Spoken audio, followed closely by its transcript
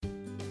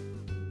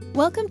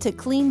Welcome to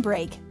Clean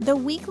Break, the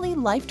weekly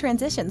life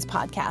transitions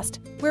podcast,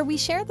 where we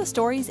share the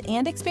stories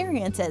and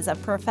experiences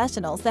of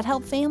professionals that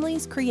help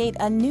families create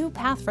a new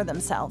path for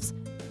themselves.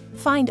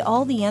 Find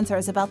all the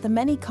answers about the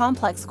many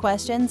complex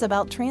questions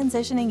about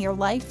transitioning your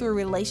life through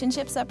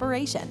relationship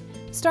separation,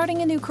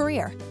 starting a new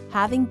career,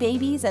 having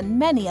babies, and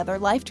many other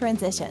life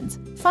transitions.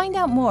 Find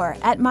out more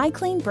at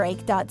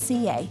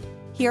mycleanbreak.ca.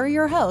 Here are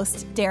your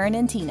hosts, Darren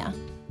and Tina.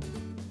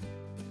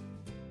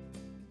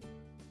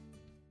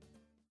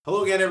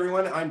 Hello again,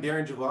 everyone. I'm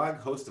Darren Javog,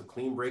 host of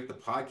Clean Break, the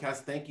podcast.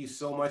 Thank you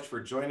so much for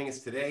joining us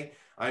today.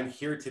 I'm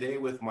here today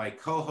with my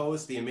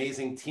co-host, the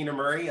amazing Tina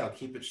Murray. I'll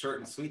keep it short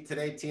and sweet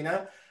today.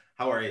 Tina,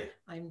 how are you?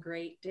 I'm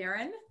great,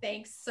 Darren.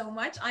 Thanks so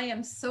much. I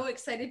am so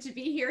excited to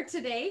be here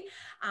today.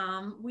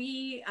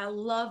 We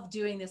love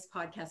doing this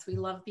podcast. We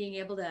love being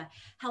able to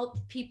help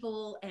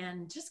people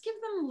and just give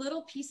them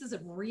little pieces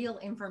of real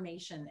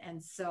information.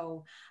 And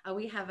so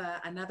we have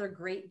another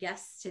great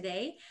guest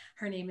today.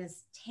 Her name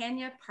is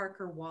Tanya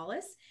Parker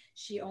Wallace.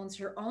 She owns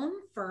her own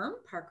firm,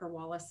 Parker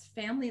Wallace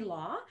Family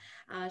Law.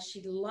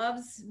 She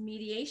loves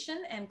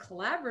mediation and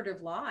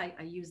collaborative law. I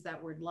use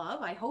that word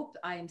love. I hope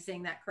I am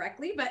saying that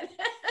correctly, but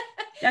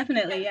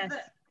definitely, yes.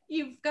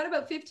 You've got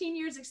about 15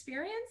 years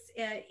experience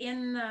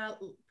in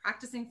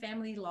practicing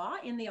family law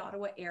in the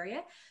Ottawa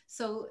area.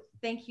 So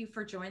thank you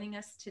for joining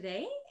us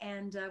today,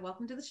 and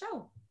welcome to the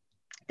show.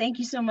 Thank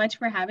you so much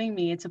for having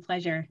me. It's a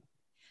pleasure.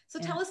 So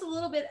tell us a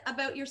little bit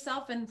about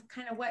yourself and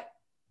kind of what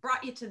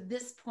brought you to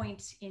this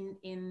point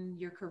in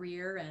your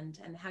career and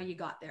how you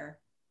got there.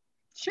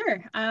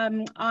 Sure.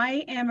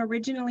 I am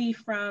originally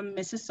from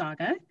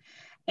Mississauga,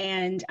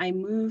 and I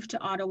moved to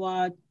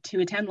Ottawa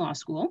to attend law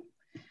school.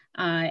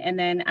 And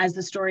then as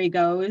the story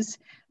goes,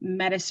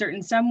 met a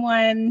certain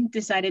someone,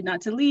 decided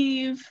not to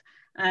leave.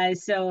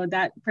 So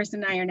that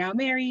person and I are now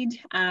married,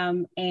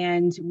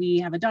 and we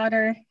have a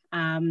daughter.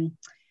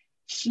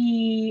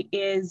 She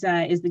is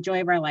the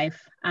joy of our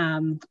life.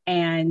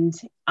 And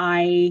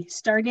I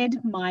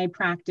started my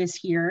practice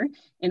here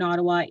in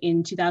Ottawa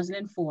in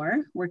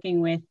 2004,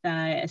 working with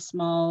a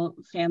small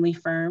family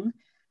firm,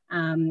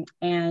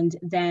 and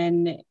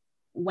then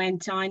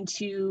went on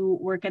to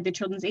work at the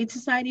Children's Aid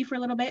Society for a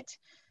little bit.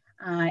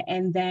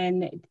 And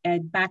then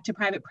back to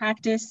private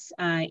practice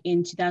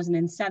in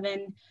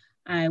 2007.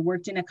 I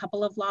worked in a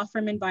couple of law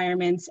firm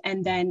environments,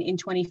 and then in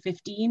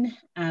 2015,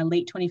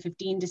 late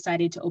 2015,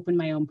 decided to open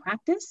my own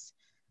practice.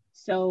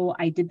 So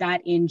I did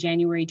that in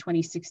January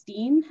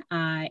 2016,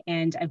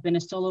 and I've been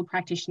a solo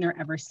practitioner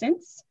ever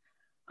since.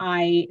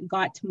 I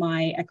got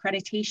my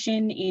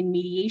accreditation in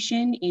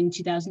mediation in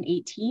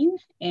 2018,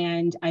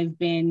 and I've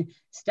been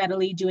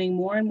steadily doing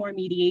more and more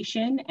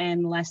mediation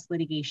and less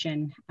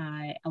litigation,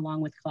 along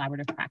with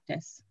collaborative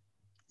practice.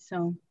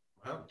 So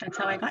that's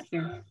how I got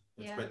here.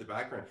 That's quite the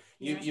background.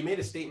 You made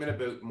a statement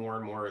about more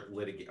and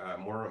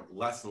more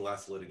less and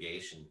less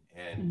litigation,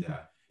 and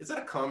is that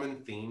a common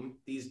theme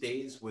these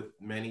days with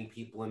many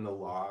people in the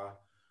law?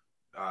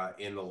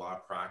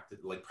 Practice,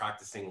 like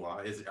practicing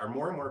law, are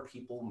more and more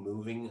people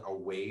moving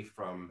away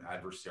from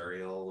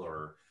adversarial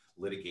or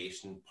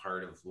litigation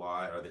part of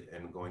law,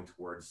 and going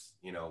towards,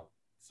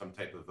 some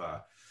type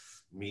of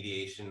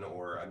mediation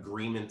or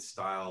agreement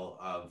style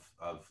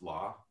of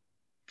law?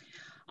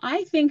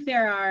 I think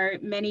there are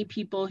many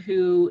people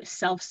who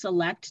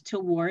self-select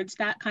towards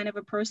that kind of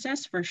a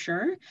process, for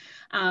sure.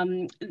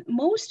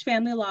 Most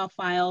family law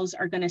files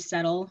are going to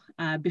settle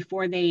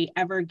before they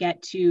ever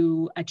get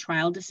to a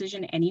trial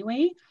decision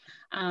anyway.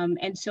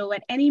 And so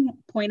at any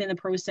point in the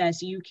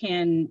process, you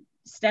can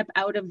step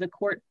out of the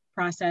court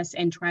process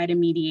and try to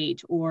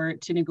mediate or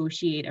to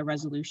negotiate a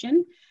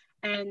resolution.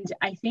 And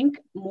I think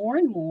more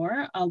and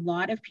more, a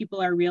lot of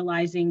people are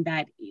realizing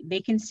that they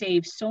can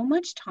save so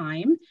much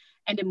time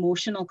and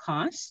emotional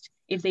cost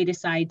if they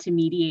decide to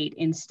mediate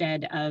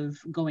instead of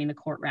going the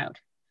court route.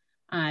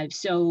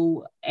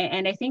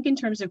 And I think in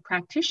terms of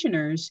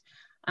practitioners,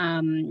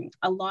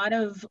 a lot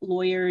of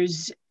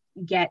lawyers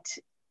get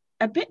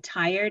a bit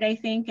tired, I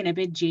think, and a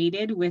bit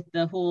jaded with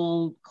the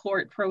whole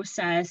court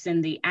process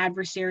and the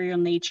adversarial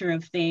nature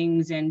of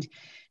things and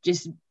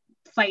just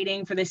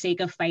fighting for the sake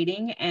of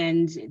fighting,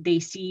 and they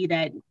see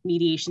that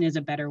mediation is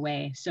a better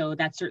way. So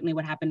that's certainly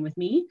what happened with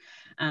me.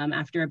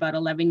 After about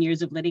 11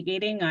 years of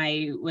litigating,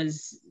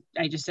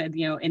 I just said,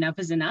 enough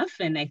is enough.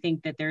 And I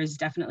think that there's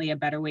definitely a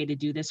better way to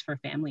do this for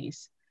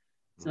families.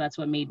 So that's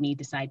what made me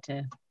decide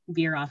to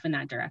veer off in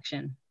that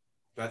direction.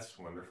 That's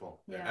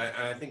wonderful. Yeah.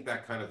 And I think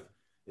that kind of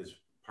is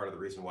part of the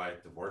reason why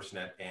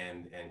DivorceNet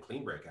and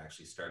Clean Break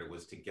actually started,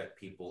 was to get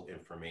people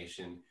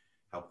information,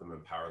 help them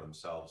empower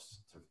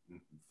themselves to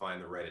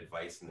find the right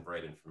advice and the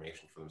right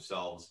information for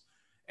themselves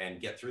and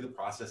get through the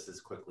process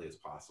as quickly as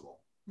possible.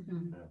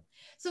 Mm-hmm. Yeah.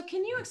 So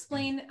can you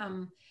explain,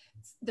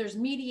 there's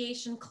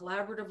mediation,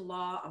 collaborative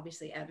law,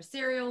 obviously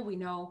adversarial, we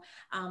know.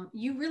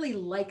 You really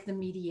like the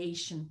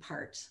mediation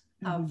part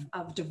of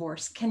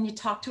divorce. Can you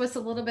talk to us a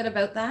little bit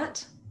about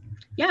that?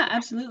 Yeah,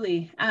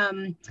 absolutely.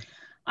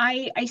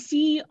 I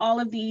see all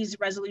of these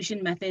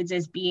resolution methods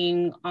as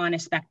being on a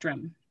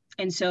spectrum.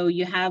 And so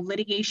you have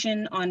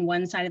litigation on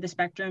one side of the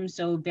spectrum,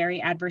 so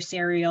very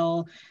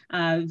adversarial,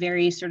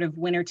 very sort of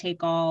winner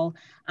take all.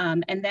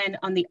 And then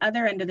on the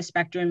other end of the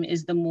spectrum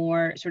is the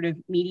more sort of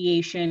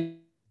mediation,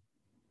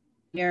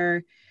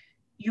 where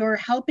you're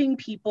helping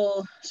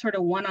people sort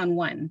of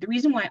one-on-one. The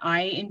reason why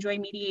I enjoy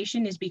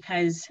mediation is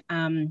because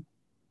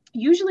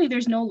usually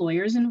there's no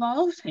lawyers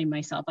involved. I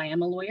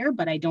am a lawyer,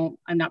 but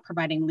I'm not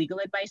providing legal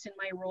advice in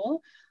my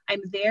role.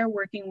 I'm there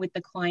working with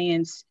the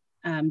clients,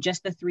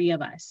 just the three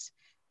of us.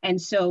 And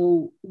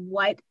so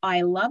what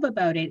I love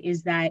about it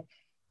is that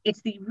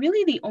it's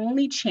really the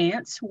only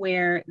chance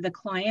where the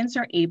clients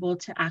are able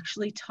to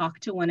actually talk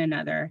to one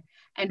another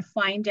and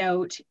find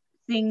out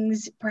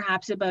things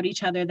perhaps about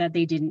each other that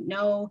they didn't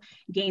know,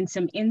 gain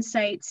some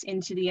insights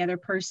into the other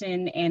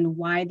person and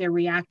why they're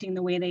reacting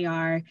the way they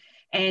are.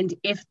 And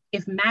if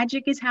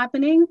magic is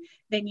happening,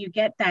 then you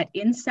get that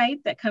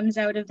insight that comes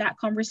out of that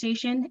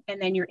conversation,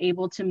 and then you're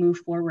able to move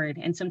forward.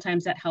 And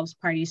sometimes that helps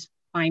parties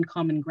find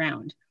common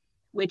ground,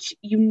 which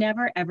you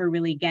never ever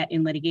really get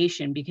in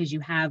litigation, because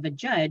you have a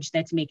judge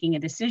that's making a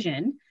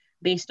decision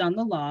based on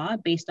the law,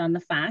 based on the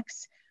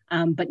facts,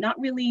 but not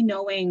really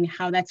knowing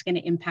how that's going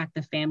to impact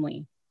the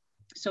family.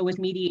 So with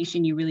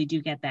mediation, you really do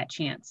get that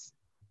chance.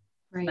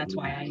 Right. That's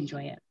why I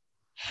enjoy it.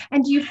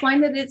 And do you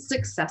find that it's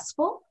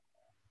successful?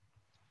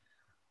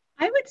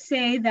 I would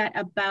say that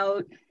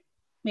about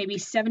maybe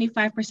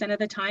 75% of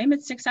the time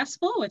it's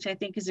successful, which I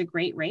think is a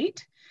great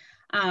rate.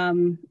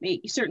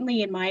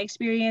 Certainly in my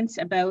experience,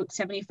 about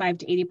 75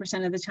 to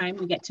 80% of the time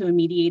we get to a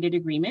mediated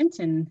agreement,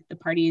 and the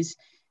parties,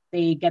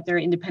 they get their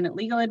independent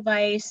legal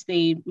advice.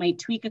 They might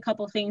tweak a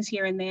couple things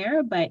here and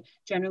there, but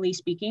generally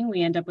speaking,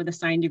 we end up with a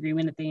signed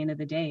agreement at the end of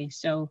the day.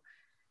 So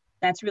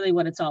that's really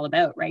what it's all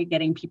about, right?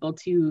 Getting people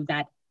to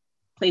that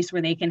place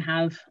where they can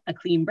have a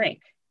clean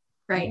break.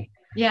 Right.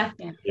 Yeah.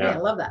 I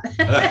love that.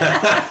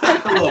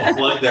 A little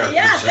plug there.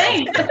 Yeah,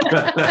 thanks.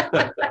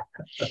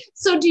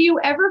 So do you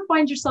ever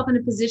find yourself in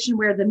a position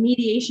where the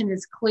mediation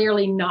is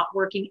clearly not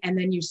working and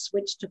then you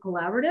switch to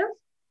collaborative?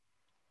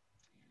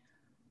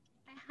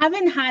 I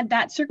haven't had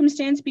that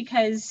circumstance,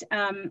 because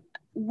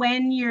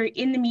when you're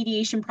in the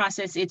mediation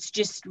process, it's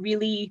just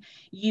really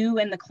you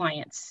and the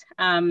clients.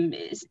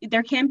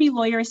 There can be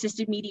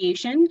lawyer-assisted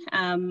mediation.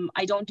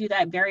 I don't do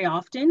that very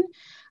often.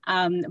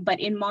 But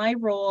in my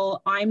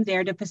role, I'm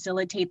there to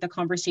facilitate the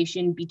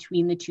conversation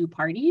between the two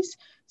parties.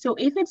 So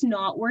if it's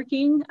not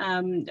working,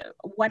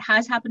 what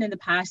has happened in the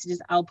past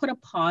is I'll put a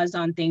pause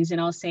on things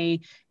and I'll say,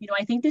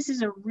 I think this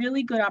is a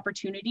really good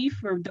opportunity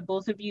for the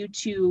both of you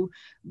to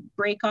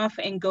break off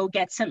and go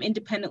get some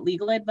independent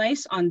legal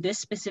advice on this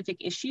specific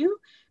issue.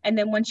 And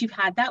then once you've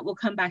had that, we'll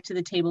come back to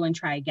the table and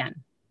try again.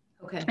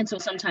 Okay. And so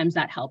sometimes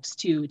that helps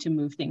to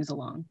move things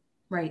along.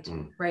 Right,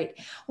 right.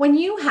 When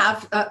you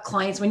have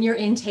clients, when you're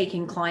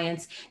intaking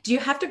clients, do you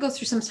have to go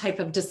through some type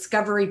of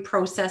discovery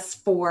process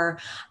for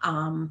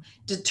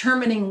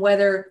determining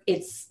whether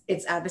it's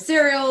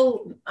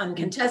adversarial,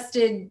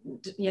 uncontested,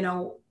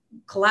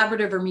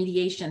 collaborative, or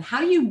mediation? How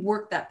do you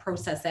work that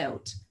process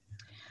out?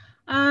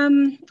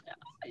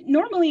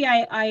 Normally,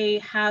 I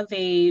have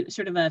a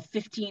sort of a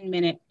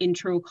 15-minute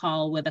intro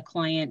call with a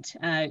client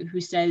who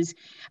says,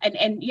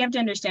 and you have to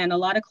understand, a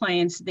lot of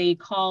clients, they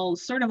call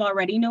sort of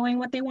already knowing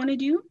what they want to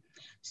do.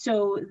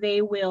 So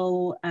they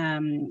will,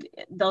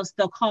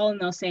 they'll call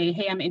and they'll say,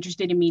 hey, I'm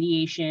interested in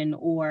mediation,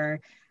 or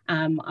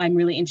I'm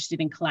really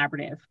interested in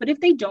collaborative. But if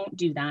they don't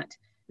do that,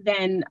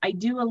 then I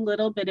do a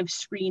little bit of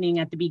screening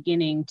at the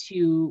beginning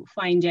to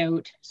find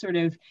out sort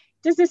of,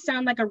 does this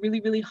sound like a really,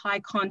 really high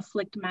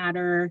conflict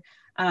matter?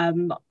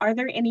 Are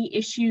there any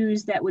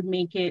issues that would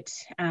make it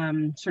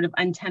sort of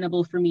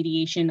untenable for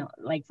mediation?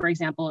 Like, for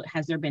example,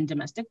 has there been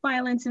domestic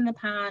violence in the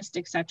past,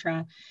 et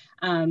cetera?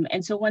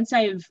 And so once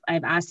I've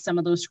asked some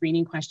of those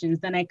screening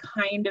questions, then I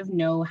kind of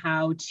know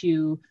how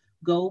to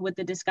go with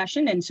the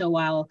discussion. And so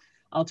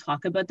I'll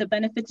talk about the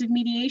benefits of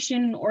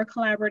mediation or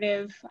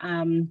collaborative.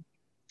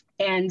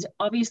 And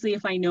obviously,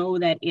 if I know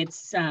that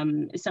it's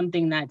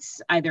something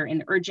that's either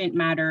an urgent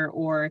matter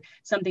or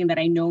something that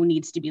I know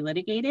needs to be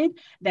litigated,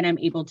 then I'm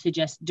able to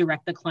just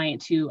direct the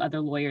client to other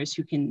lawyers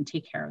who can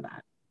take care of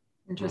that.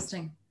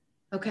 Interesting.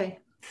 Okay.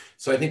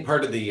 So I think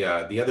part of the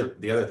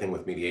other thing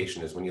with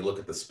mediation is when you look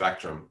at the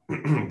spectrum,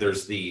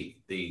 there's the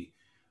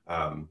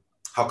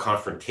how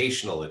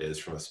confrontational it is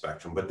from a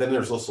spectrum, but then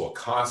there's also a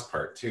cost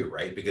part too,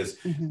 right? Because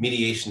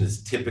mediation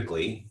is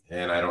typically,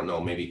 and I don't know,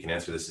 maybe you can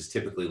answer this, is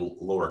typically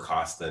lower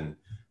cost than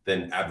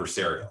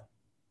adversarial.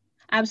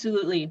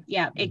 Absolutely.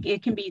 Yeah.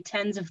 It can be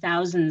tens of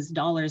thousands of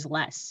dollars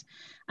less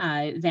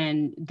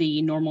than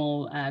the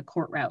normal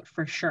court route,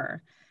 for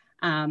sure.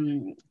 I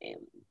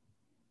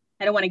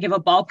don't want to give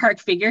a ballpark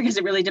figure because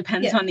it really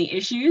depends on the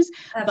issues,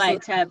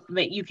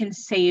 but you can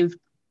save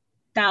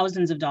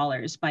thousands of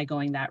dollars by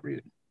going that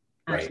route.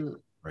 Absolutely.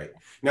 Right.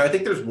 Now, I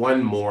think there's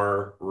one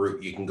more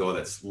route you can go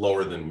that's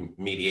lower than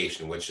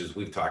mediation, which is,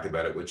 we've talked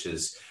about it, which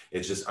is,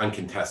 it's just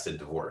uncontested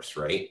divorce,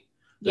 right?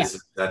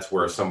 That's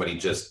where somebody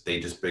they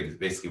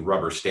basically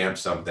rubber stamp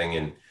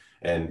something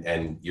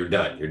and you're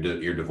done.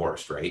 You're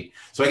divorced, right?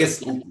 So I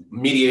guess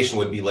mediation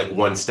would be like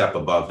one step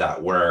above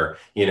that, where,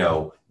 you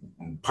know,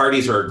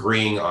 parties are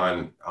agreeing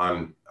on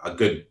a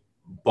good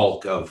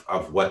bulk of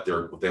what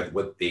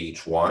they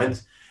each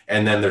want,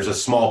 and then there's a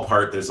small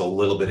part, there's a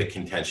little bit of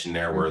contention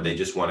there where they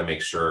just want to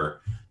make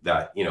sure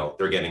that, you know,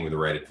 they're getting the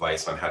right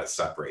advice on how to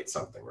separate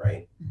something,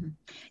 right?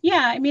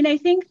 Yeah, I mean, I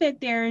think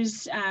that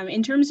there's,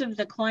 in terms of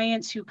the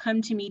clients who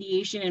come to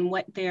mediation and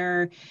what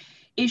their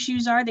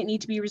issues are that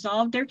need to be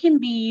resolved, there can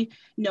be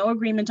no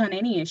agreement on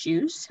any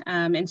issues.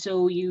 And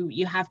so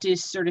you have to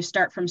sort of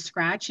start from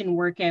scratch and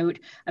work out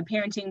a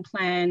parenting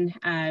plan,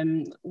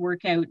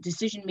 work out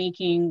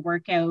decision-making,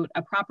 work out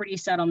a property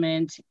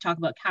settlement, talk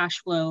about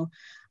cash flow.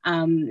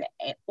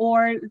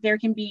 Or there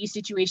can be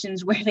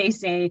situations where they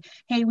say,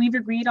 hey, we've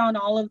agreed on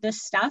all of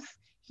this stuff.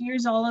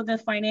 Here's all of the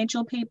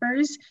financial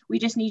papers. We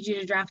just need you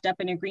to draft up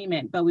an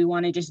agreement, but we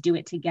want to just do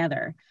it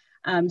together.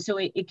 So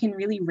it can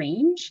really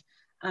range.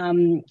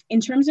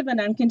 In terms of an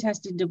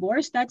uncontested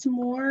divorce, that's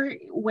more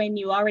when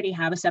you already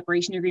have a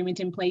separation agreement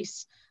in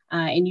place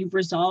and you've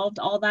resolved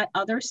all that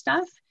other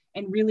stuff.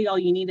 And really all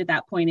you need at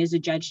that point is a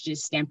judge to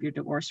stamp your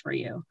divorce for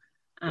you.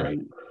 Right.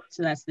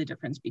 So that's the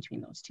difference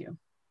between those two.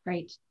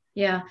 Right.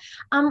 Yeah.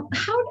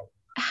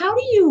 How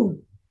do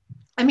you,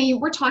 I mean,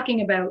 we're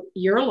talking about,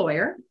 you're a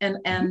lawyer and,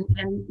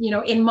 you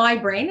know, in my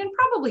brain and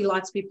probably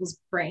lots of people's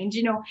brains,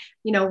 you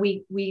know,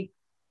 we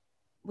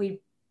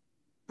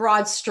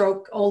broad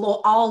stroke,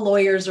 all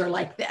lawyers are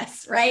like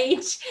this,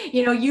 right?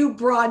 You know, you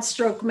broad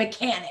stroke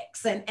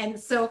mechanics. And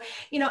so,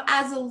 you know,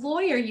 as a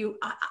lawyer, you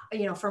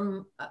know,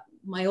 from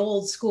my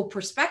old school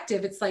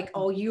perspective, it's like,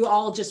 oh, you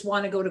all just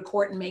want to go to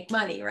court and make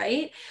money,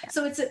 right? Yeah.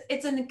 So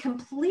it's a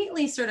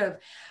completely sort of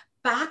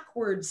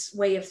backwards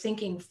way of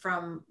thinking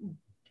from,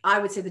 I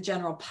would say, the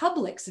general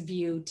public's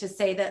view, to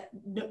say that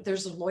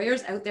there's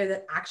lawyers out there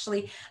that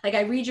actually, like,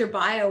 I read your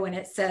bio and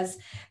it says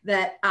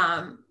that,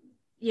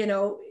 you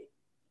know,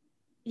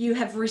 you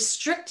have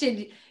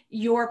restricted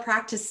your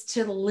practice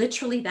to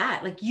literally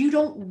that. Like, you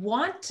don't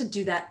want to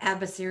do that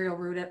adversarial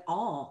route at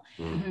all.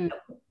 Mm-hmm.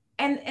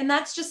 And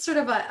that's just sort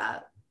of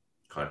a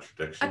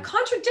contradiction. A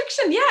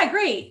contradiction. Yeah,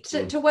 great.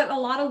 To what a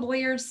lot of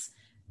lawyers,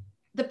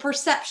 the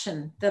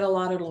perception that a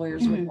lot of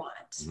lawyers would want.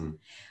 Mm-hmm.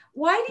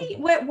 Why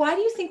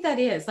do you think that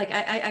is? Like,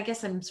 I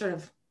guess I'm sort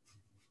of,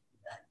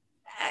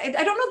 I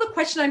don't know the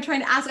question I'm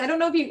trying to ask. I don't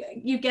know if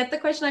you get the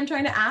question I'm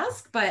trying to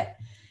ask, but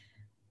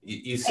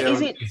you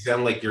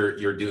sound like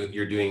you're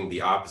doing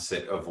the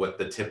opposite of what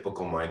the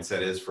typical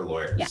mindset is for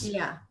lawyers.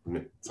 Yeah.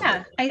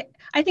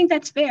 I think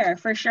that's fair,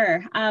 for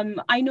sure.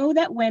 I know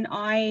that when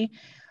I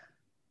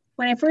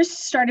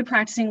first started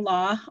practicing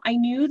law, I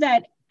knew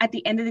that at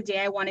the end of the day,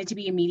 I wanted to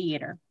be a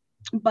mediator.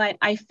 But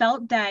I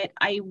felt that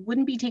I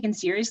wouldn't be taken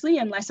seriously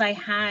unless I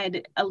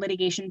had a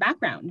litigation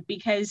background,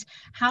 because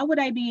how would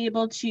I be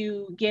able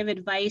to give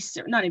advice,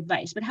 or not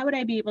advice, but how would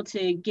I be able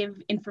to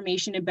give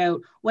information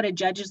about what a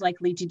judge is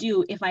likely to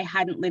do if I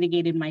hadn't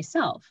litigated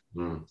myself?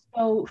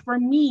 So for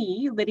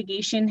me,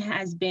 litigation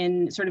has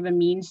been sort of a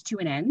means to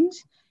an end,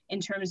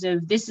 in terms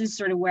of, this is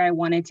sort of where I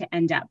wanted to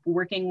end up,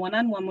 working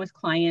one-on-one with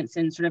clients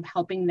and sort of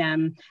helping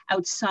them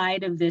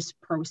outside of this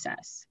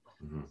process.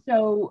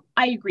 So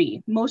I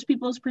agree. Most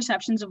people's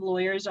perceptions of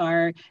lawyers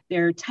are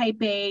they're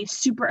type A,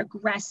 super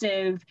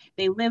aggressive,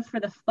 they live for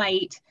the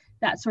fight,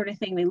 that sort of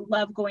thing. They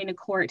love going to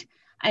court.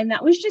 And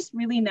that was just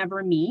really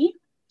never me.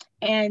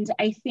 And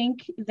I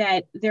think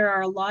that there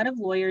are a lot of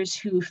lawyers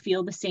who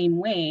feel the same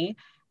way.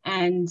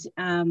 And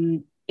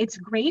it's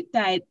great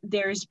that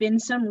there's been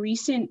some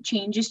recent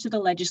changes to the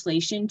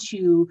legislation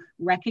to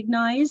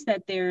recognize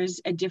that there's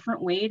a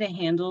different way to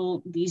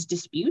handle these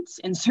disputes.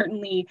 And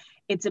certainly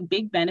it's a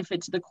big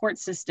benefit to the court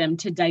system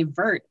to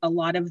divert a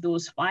lot of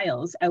those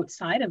files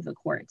outside of the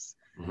courts.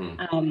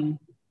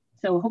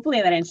 So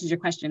hopefully that answers your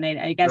question.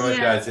 I guess. No,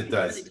 it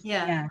does.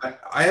 Yeah.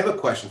 I have a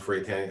question for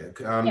you,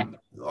 Tanya.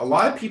 A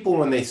lot of people,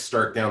 when they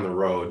start down the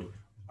road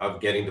of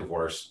getting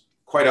divorced,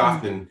 quite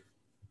often,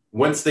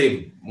 once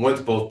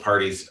both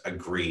parties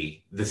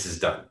agree, this is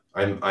done,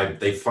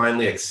 they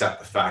finally accept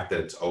the fact that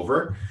it's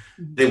over.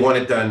 They want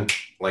it done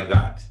like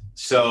that.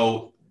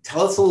 So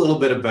tell us a little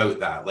bit about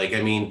that. Like,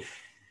 I mean,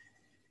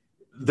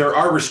 there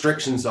are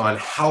restrictions on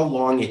how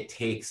long it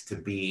takes to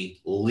be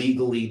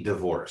legally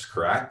divorced,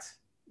 correct?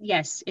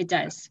 Yes, it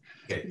does.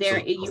 Okay,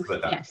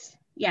 yes.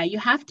 Yeah, you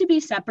have to be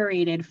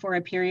separated for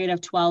a period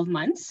of 12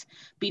 months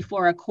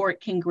before a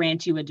court can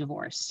grant you a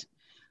divorce.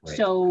 Right.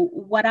 So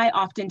what I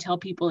often tell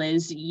people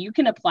is, you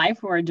can apply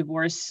for a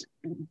divorce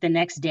the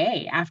next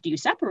day after you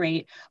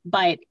separate,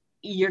 but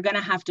you're going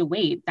to have to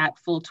wait that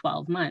full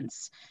 12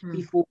 months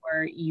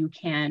before you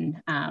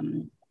can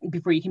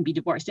be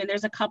divorced. And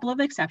there's a couple of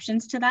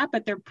exceptions to that,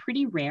 but they're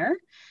pretty rare.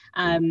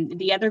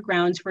 The other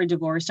grounds for a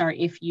divorce are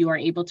if you are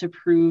able to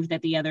prove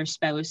that the other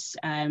spouse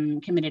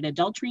committed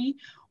adultery,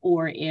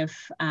 or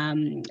if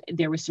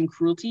there was some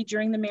cruelty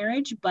during the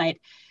marriage. But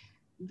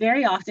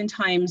very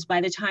oftentimes, by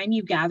the time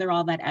you gather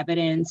all that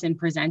evidence and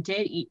present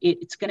it,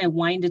 it's going to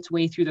wind its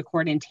way through the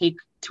court and take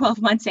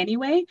 12 months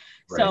anyway.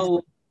 Right.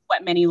 So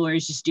what many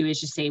lawyers just do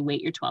is just say,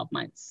 wait your 12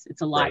 months.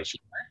 It's a lot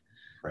cheaper.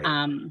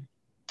 Right.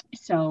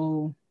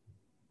 So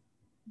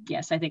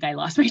yes, I think I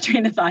lost my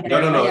train of thought.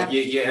 No. Yeah.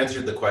 You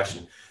answered the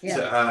question.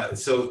 Yeah.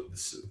 So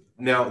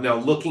now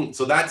looking,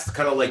 so that's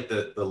kind of like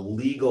the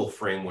legal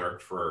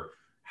framework for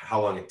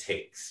how long it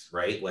takes,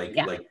 right? Like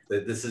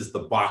this is the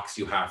box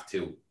you have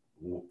to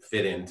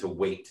fit in to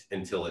wait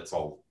until it's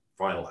all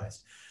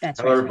finalized.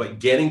 However, but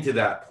getting to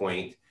that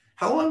point,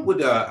 how long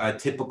would a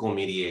typical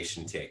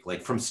mediation take?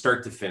 Like from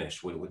start to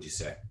finish, what would you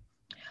say?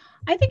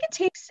 I think it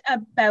takes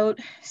about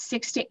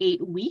 6 to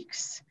 8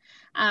 weeks.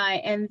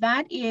 And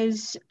that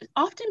is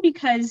often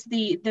because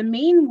the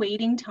main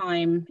waiting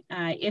time,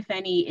 if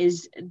any,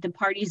 is the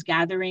parties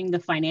gathering the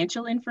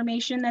financial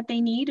information that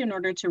they need in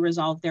order to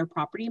resolve their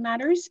property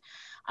matters.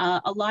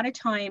 A lot of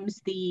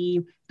times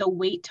the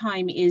wait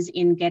time is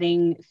in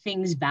getting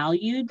things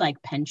valued,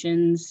 like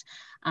pensions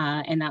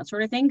and that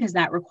sort of thing, because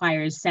that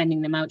requires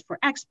sending them out for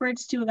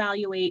experts to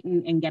evaluate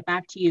and get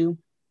back to you.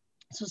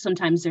 So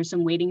sometimes there's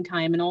some waiting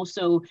time, and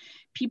also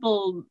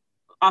people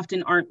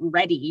often aren't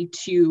ready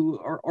to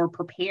or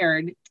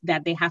prepared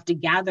that they have to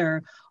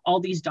gather all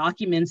these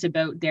documents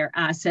about their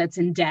assets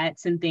and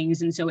debts and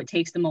things. And so it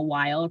takes them a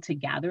while to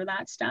gather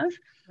that stuff.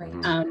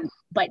 Right.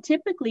 But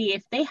typically,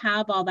 if they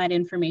have all that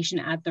information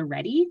at the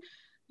ready,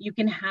 you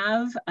can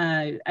have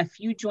a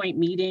few joint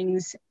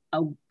meetings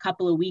a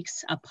couple of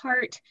weeks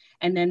apart,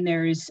 and then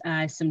there's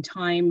some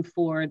time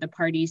for the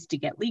parties to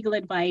get legal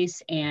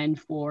advice and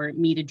for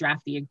me to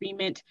draft the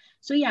agreement.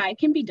 So yeah, it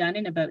can be done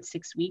in about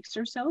 6 weeks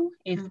or so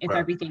if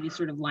everything is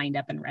sort of lined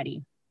up and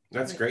ready.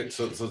 That's great.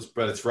 So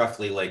but it's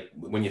roughly like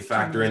when you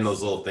factor in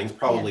those little things,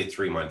 probably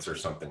 3 months or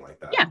something like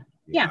that.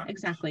 Yeah,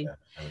 exactly.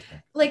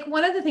 Like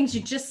one of the things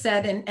you just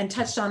said and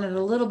touched on it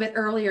a little bit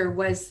earlier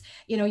was,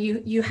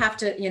 you have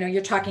to,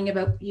 you're talking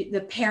about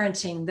the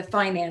parenting, the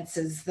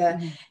finances,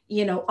 the,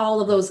 all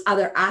of those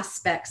other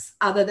aspects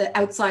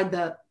outside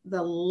the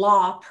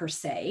law per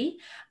se.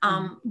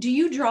 Do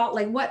you draw,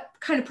 like what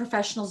kind of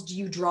professionals do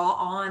you draw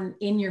on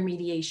in your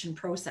mediation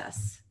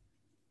process?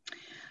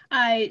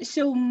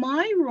 So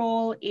my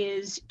role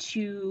is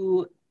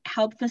to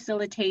help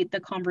facilitate the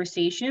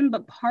conversation,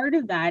 but part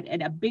of that,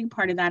 and a big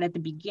part of that at the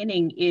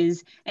beginning,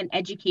 is an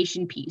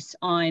education piece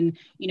on,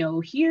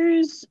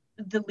 here's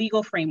the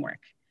legal framework.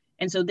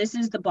 And so this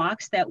is the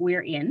box that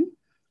we're in,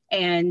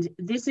 and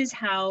this is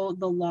how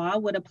the law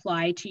would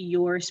apply to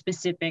your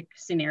specific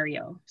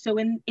scenario. So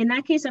in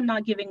that case, I'm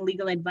not giving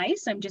legal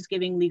advice, I'm just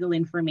giving legal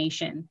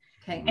information.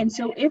 Okay. And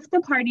so if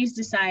the parties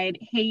decide,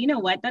 hey, you know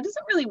what, that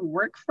doesn't really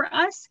work for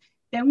us,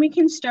 then we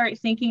can start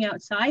thinking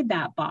outside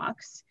that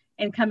box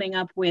and coming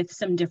up with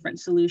some different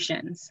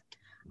solutions.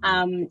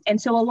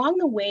 And so along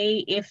the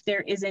way, if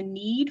there is a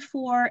need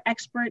for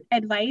expert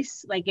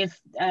advice, like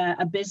if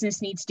a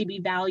business needs to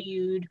be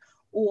valued,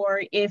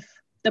 or if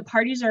the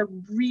parties are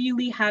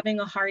really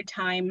having a hard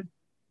time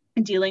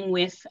dealing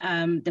with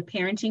the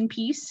parenting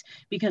piece,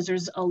 because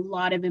there's a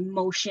lot of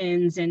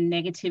emotions and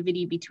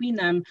negativity between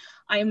them,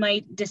 I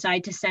might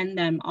decide to send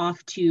them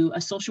off to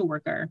a social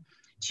worker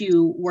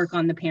to work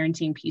on the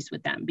parenting piece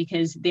with them,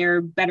 because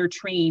they're better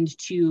trained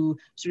to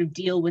sort of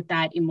deal with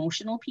that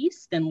emotional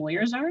piece than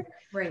lawyers are.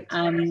 Right.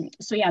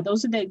 So yeah,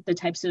 those are the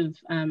types of,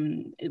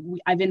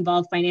 I've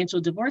involved financial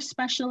divorce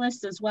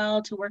specialists as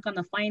well to work on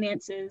the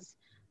finances.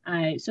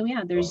 So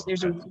yeah, there's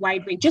a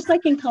wide range, just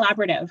like in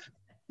collaborative,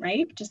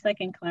 right? Just like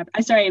in collaborative.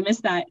 I'm sorry, I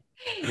missed that.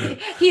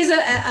 He's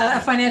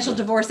a financial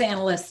divorce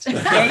analyst. There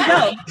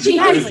you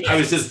go. I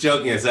was just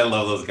joking. I said I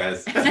love those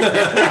guys.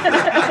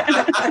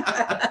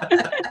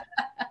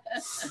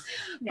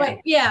 But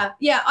yeah,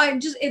 I'm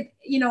just,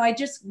 I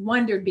just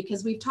wondered,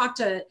 because we've talked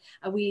to,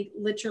 we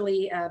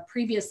literally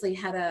previously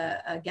had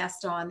a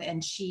guest on,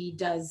 and she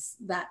does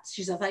that.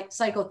 She's a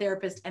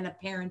psychotherapist and a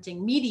parenting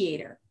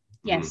mediator.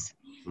 Yes.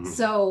 Mm-hmm.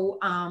 So,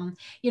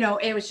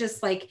 it was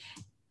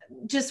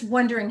just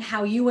wondering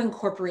how you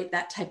incorporate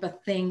that type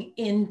of thing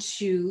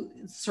into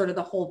sort of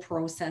the whole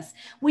process.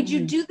 Would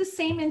you do the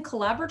same in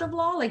collaborative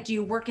law? Like, do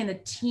you work in a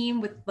team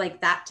with like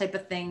that type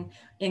of thing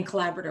in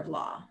collaborative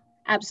law?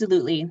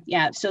 Absolutely.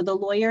 Yeah. So the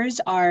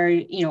lawyers are,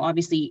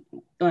 obviously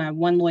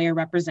one lawyer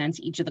represents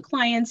each of the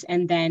clients,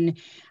 and then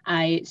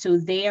so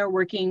they are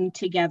working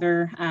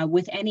together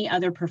with any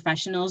other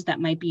professionals that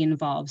might be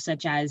involved,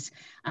 such as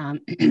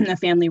a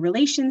family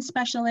relations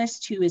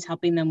specialist who is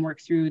helping them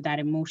work through that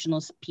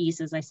emotional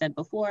piece, as I said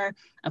before,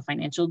 a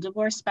financial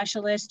divorce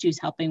specialist who's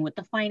helping with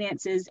the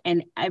finances,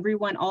 and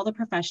all the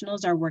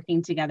professionals are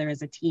working together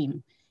as a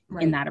team.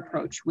 Right. In that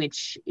approach,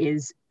 which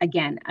is,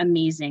 again,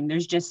 amazing.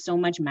 There's just so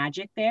much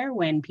magic there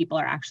when people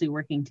are actually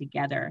working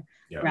together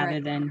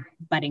rather than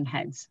butting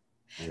heads.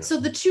 Yeah.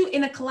 So the two,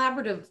 in a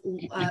collaborative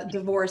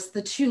divorce,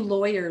 the two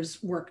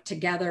lawyers work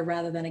together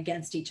rather than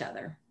against each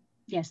other.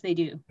 Yes, they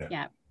do.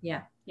 Yeah.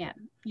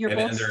 You're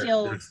both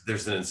still.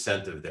 There's an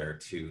incentive there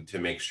to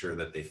make sure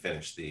that they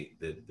finish the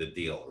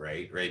deal,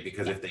 right?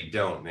 Because if they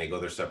don't, and they go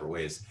their separate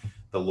ways,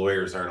 the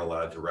lawyers aren't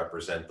allowed to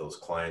represent those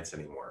clients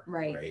anymore.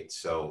 Right.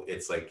 So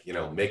it's like,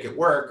 make it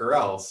work or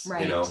else,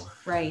 Right.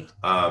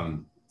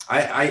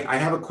 I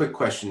have a quick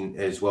question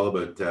as well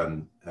about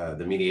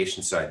the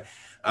mediation side.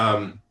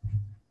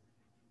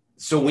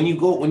 So when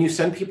you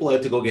send people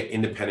out to go get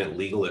independent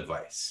legal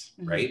advice,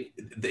 right?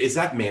 Is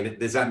that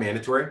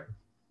mandatory?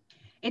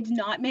 It's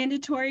not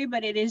mandatory,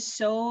 but it is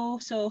so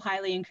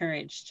highly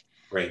encouraged.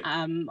 Right.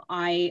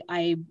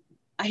 I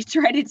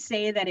try to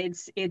say that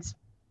it's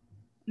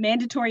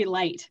mandatory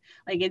light.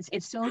 Like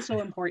it's so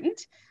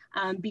important,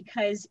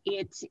 because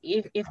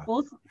if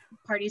both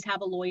parties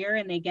have a lawyer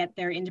and they get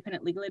their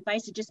independent legal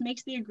advice, it just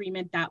makes the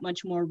agreement that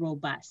much more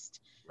robust.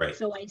 Right.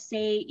 So I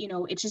say,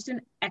 it's just an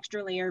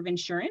extra layer of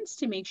insurance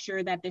to make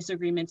sure that this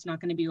agreement's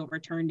not going to be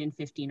overturned in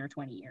 15 or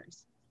 20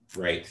 years.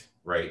 Right.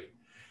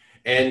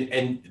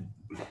 And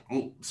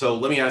so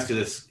let me ask you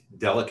this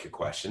delicate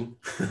question.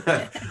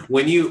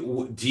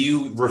 Do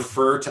you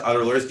refer to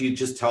other lawyers? Do you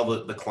just tell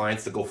the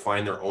clients to go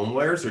find their own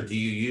lawyers, or do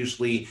you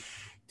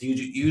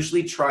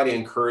usually try to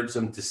encourage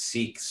them to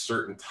seek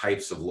certain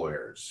types of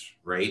lawyers,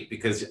 right?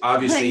 Because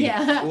obviously,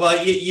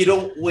 you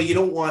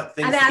don't want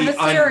things to be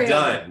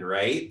undone,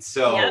 right?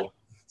 So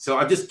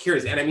I'm just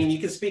curious, and I mean, you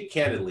can speak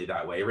candidly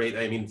that way, right?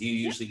 I mean, do you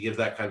usually give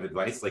that kind of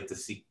advice, like to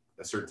seek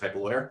a certain type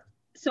of lawyer?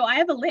 So I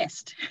have a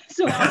list.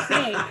 So I'll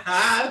say.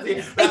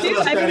 That's what I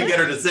was trying to get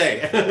her to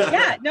say.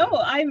 Yeah, no,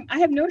 I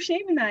have no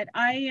shame in that.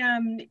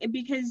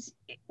 Because,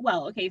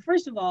 okay,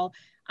 first of all,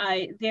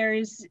 I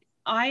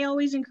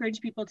always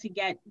encourage people to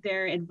get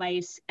their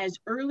advice as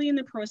early in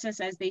the process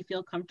as they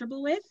feel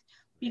comfortable with,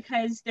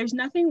 because there's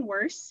nothing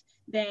worse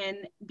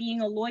than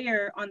being a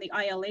lawyer on the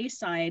ILA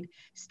side,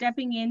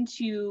 stepping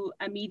into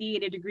a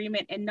mediated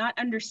agreement and not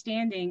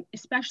understanding,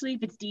 especially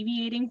if it's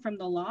deviating from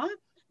the law,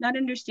 not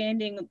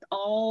understanding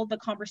all the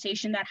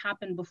conversation that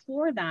happened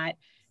before that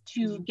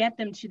to get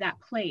them to that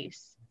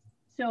place.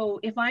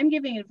 So if I'm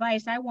giving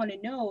advice, I want to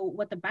know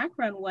what the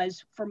background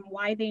was from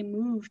why they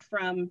moved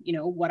from,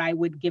 what I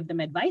would give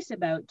them advice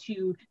about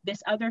to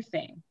this other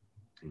thing.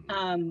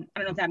 I don't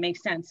know if that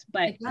makes sense,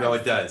 but no,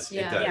 it does.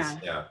 Yeah. It does.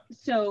 Yeah.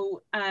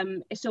 So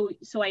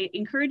I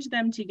encourage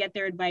them to get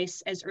their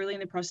advice as early in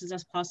the process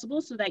as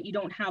possible, so that you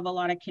don't have a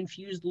lot of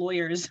confused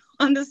lawyers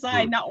on the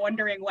side, not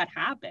wondering what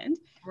happened.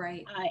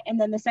 Right. And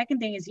then the second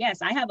thing is,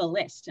 yes, I have a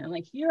list. And I'm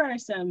like, here are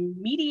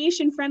some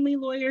mediation-friendly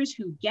lawyers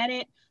who get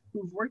it,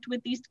 who've worked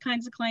with these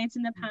kinds of clients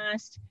in the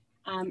past.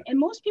 And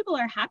most people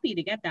are happy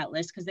to get that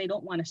list because they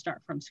don't want to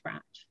start from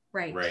scratch.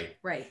 Right.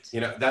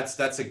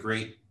 That's a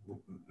great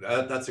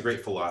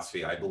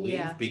philosophy, I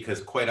believe,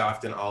 because quite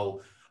often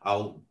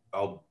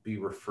I'll be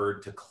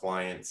referred to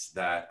clients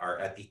that are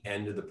at the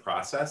end of the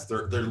process.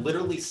 They're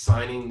literally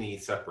signing the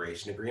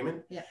separation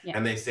agreement,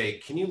 and they say,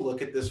 "Can you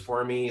look at this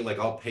for me? Like,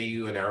 I'll pay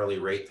you an hourly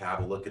rate to have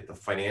a look at the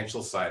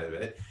financial side of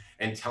it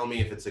and tell me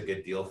if it's a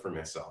good deal for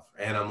myself."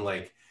 And I'm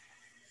like,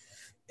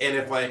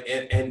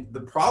 and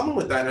the problem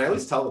with that, and I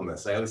always tell them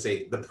this, I always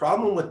say, the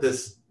problem with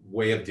this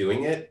way of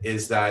doing it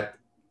is that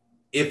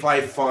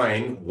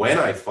when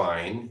I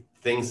find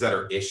things that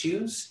are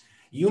issues,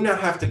 you now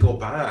have to go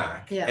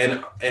back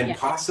and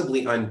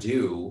possibly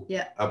undo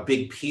a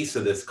big piece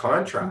of this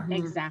contract.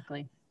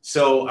 Exactly.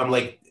 So I'm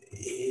like,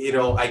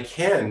 I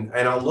can,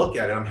 and I'll look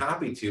at it, I'm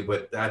happy to,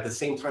 but at the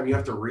same time, you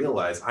have to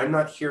realize I'm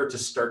not here to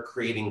start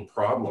creating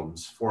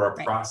problems for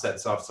a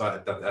process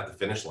outside at the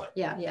finish line.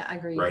 Yeah, I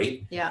agree.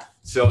 Right? Yeah.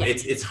 So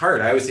it's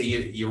hard. I always say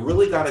you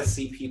really got to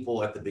see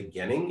people at the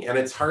beginning, and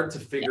it's hard to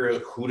figure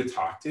out who to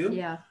talk to.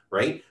 Yeah.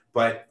 Right?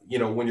 But,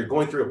 when you're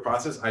going through a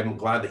process, I'm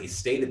glad that you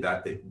stated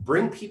that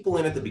bring people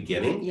in at the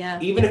beginning. Yeah.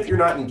 Even if you're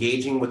not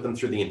engaging with them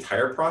through the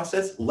entire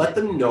process, let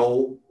them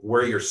know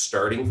where you're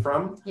starting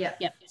from. Yeah.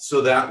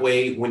 So that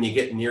way, when you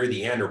get near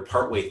the end or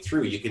partway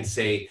through, you can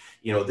say,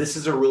 this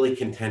is a really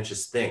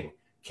contentious thing.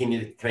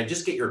 Can I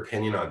just get your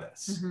opinion on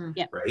this?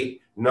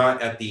 Right?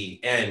 Not at the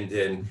end.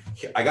 And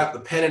I got the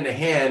pen in the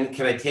hand.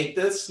 Can I take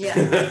this? Yeah.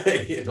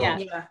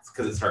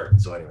 Because it's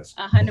hard. So anyways.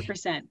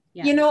 100%.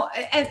 Yeah.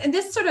 And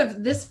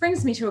this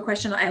brings me to a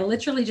question. I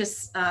literally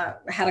just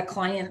had a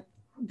client,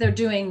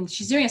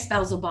 she's doing a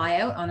spousal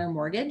buyout on her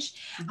mortgage.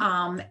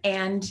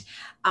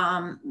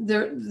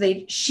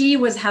 She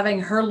was having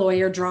her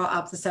lawyer draw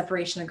up the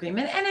separation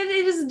agreement, and it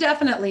is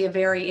definitely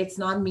it's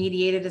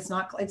non-mediated.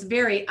 It's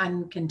very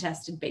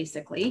uncontested,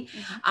 basically.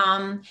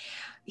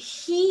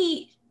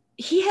 He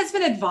has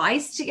been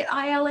advised to get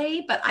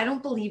ILA, but I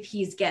don't believe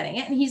he's getting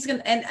it. And he's going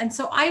to, and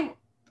so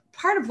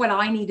part of what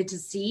I needed to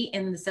see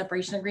in the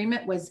separation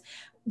agreement was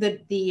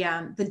the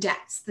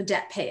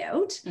debt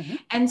payout.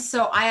 And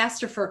so I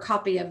asked her for a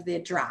copy of the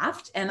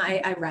draft, and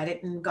I read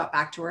it and got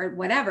back to her,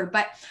 whatever.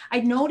 But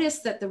I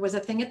noticed that there was a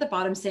thing at the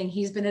bottom saying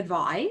he's been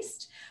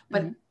advised,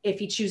 but if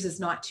he chooses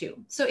not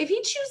to. So if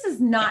he chooses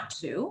not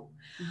to,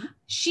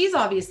 she's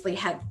obviously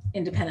had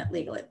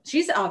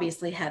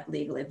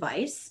legal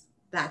advice.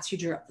 That's who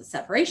drew up the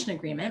separation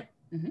agreement.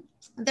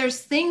 There's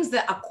things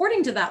that,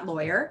 according to that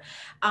lawyer,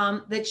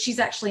 that she's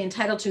actually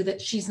entitled to, that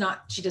she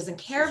doesn't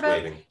care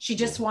about. Waiting. She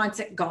just wants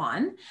it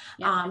gone.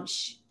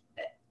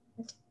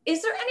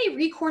 Is there any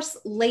recourse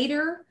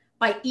later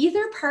by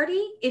either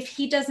party if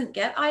he doesn't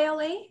get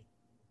ILA?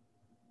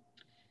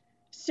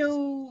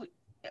 So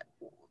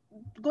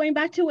going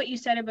back to what you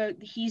said about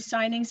he's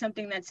signing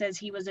something that says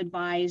he was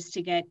advised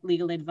to get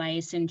legal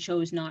advice and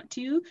chose not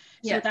to.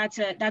 So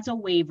that's a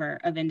waiver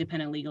of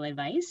independent legal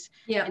advice.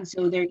 Yeah. And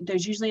so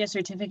there's usually a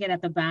certificate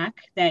at the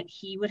back that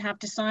he would have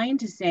to sign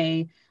to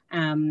say,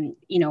 I'm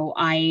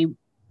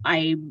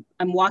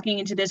walking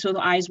into this with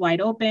eyes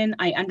wide open.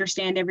 I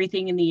understand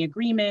everything in the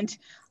agreement.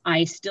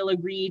 I still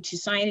agree to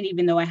sign it,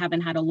 even though I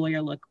haven't had a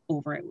lawyer look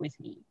over it with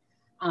me.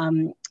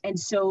 And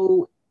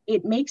so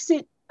it makes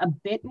it a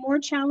bit more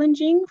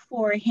challenging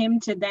for him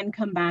to then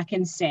come back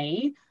and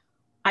say,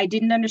 I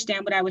didn't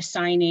understand what I was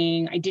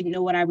signing. I didn't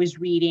know what I was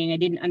reading. I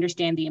didn't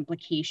understand the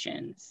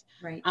implications.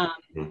 Right.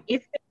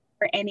 If there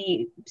are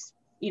any,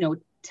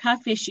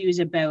 tough issues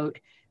about,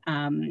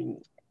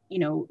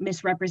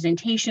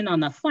 misrepresentation on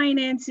the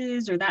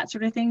finances or that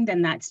sort of thing,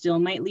 then that still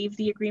might leave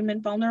the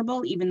agreement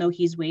vulnerable, even though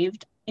he's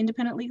waived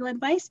independent legal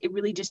advice. It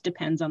really just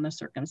depends on the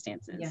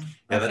circumstances. Yeah,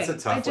 that's a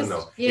tough one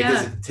though.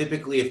 Because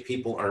typically if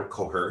people aren't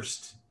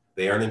coerced,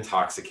 they aren't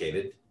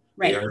intoxicated,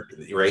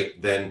 right?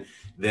 Then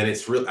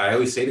it's real. I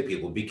always say to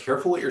people, be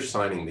careful what you're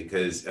signing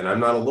because, and I'm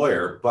not a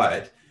lawyer,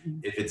 but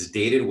if it's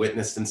dated,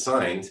 witnessed, and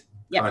signed,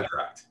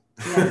 contract.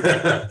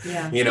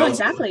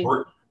 Exactly.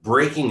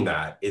 Breaking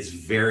that is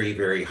very,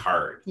 very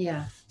hard.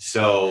 Yeah.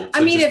 So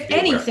I mean, if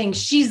anything,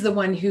 she's the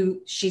one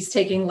she's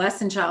taking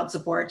less in child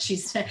support.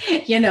 She's,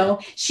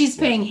 she's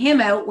paying him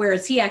out,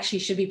 whereas he actually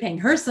should be paying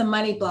her some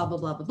money, blah, blah,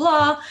 blah, blah,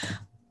 blah.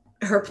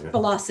 Her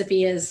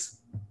philosophy is,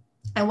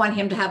 I want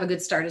him to have a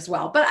good start as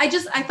well. But I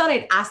thought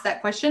I'd ask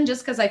that question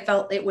just because I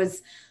felt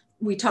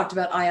we talked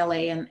about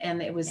ILA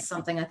and it was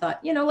something I thought,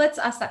 let's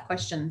ask that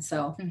question.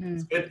 So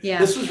yeah,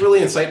 this was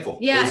really insightful.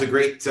 Yeah. It was a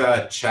great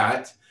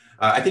chat.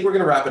 I think we're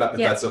going to wrap it up if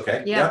that's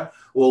okay. Yeah.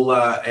 Well,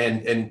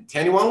 and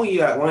Tanya, why don't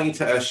you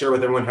share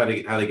with everyone how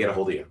they get a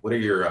hold of you? What are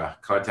your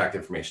contact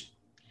information?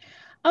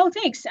 Oh,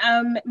 thanks.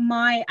 I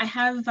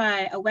have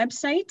a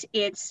website.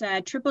 It's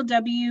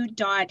www.p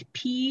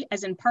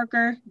as in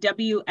Parker,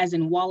 W as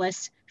in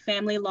Wallace,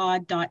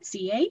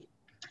 familylaw.ca.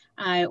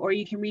 Or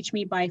you can reach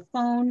me by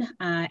phone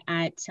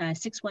at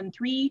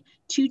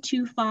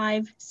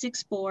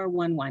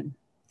 613-225-6411.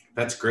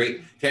 That's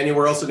great. Tanya,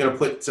 we're also going to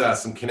put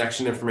some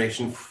connection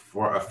information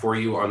for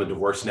you on the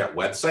DivorceNet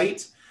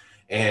website.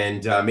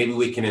 And maybe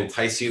we can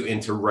entice you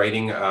into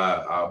writing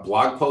a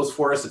blog post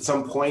for us at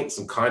some point,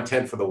 some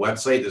content for the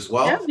website as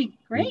well. That would be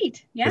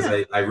great. Yeah.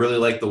 Because I really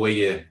like the way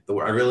you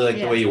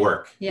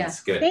work. Yeah.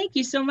 It's good. Thank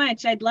you so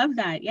much. I'd love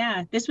that.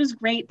 Yeah. This was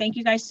great. Thank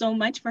you guys so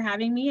much for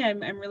having me.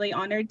 I'm really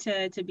honored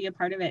to be a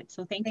part of it.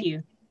 So thank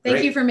you.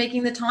 Thank you for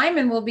making the time,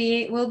 and we'll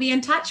be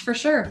in touch for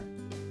sure.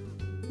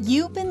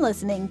 You've been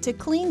listening to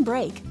Clean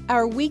Break,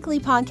 our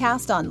weekly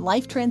podcast on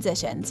life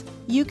transitions.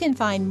 You can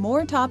find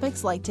more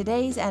topics like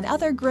today's and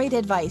other great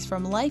advice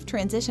from life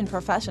transition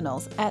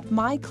professionals at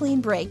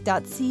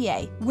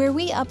mycleanbreak.ca, where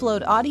we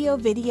upload audio,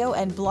 video,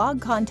 and blog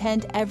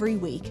content every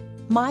week.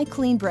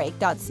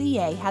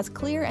 mycleanbreak.ca has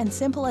clear and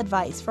simple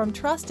advice from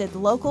trusted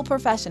local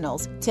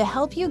professionals to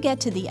help you get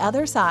to the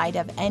other side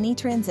of any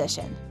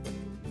transition.